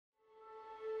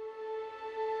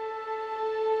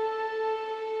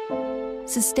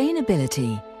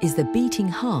Sustainability is the beating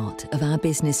heart of our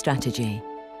business strategy.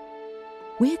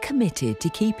 We're committed to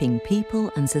keeping people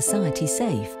and society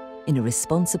safe in a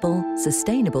responsible,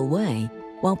 sustainable way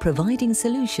while providing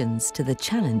solutions to the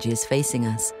challenges facing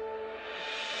us.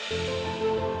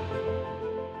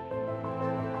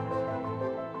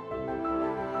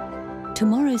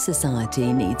 Tomorrow's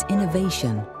society needs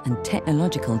innovation and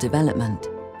technological development.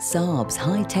 Saab's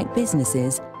high-tech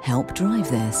businesses help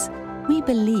drive this. We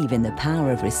believe in the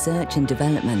power of research and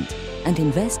development and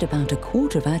invest about a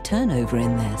quarter of our turnover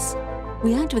in this.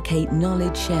 We advocate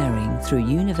knowledge sharing through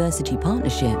university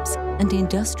partnerships and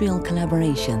industrial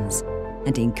collaborations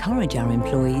and encourage our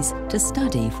employees to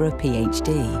study for a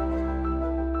PhD.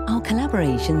 Our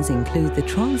collaborations include the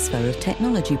Transfer of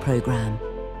Technology program,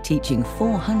 teaching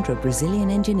 400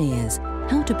 Brazilian engineers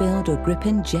how to build a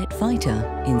Gripen jet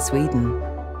fighter in Sweden.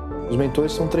 Os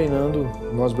mentores estão treinando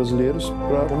nós brasileiros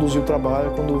para conduzir o trabalho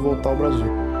quando voltar ao Brasil.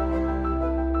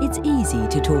 It's easy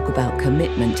to talk about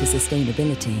commitment to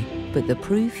sustainability, but the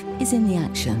proof is in the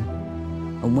action.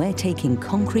 And we're taking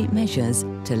concrete measures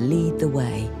to lead the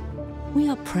way. We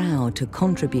are proud to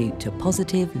contribute to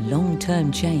positive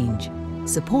long-term change,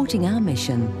 supporting our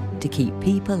mission to keep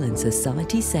people and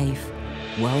society safe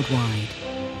worldwide.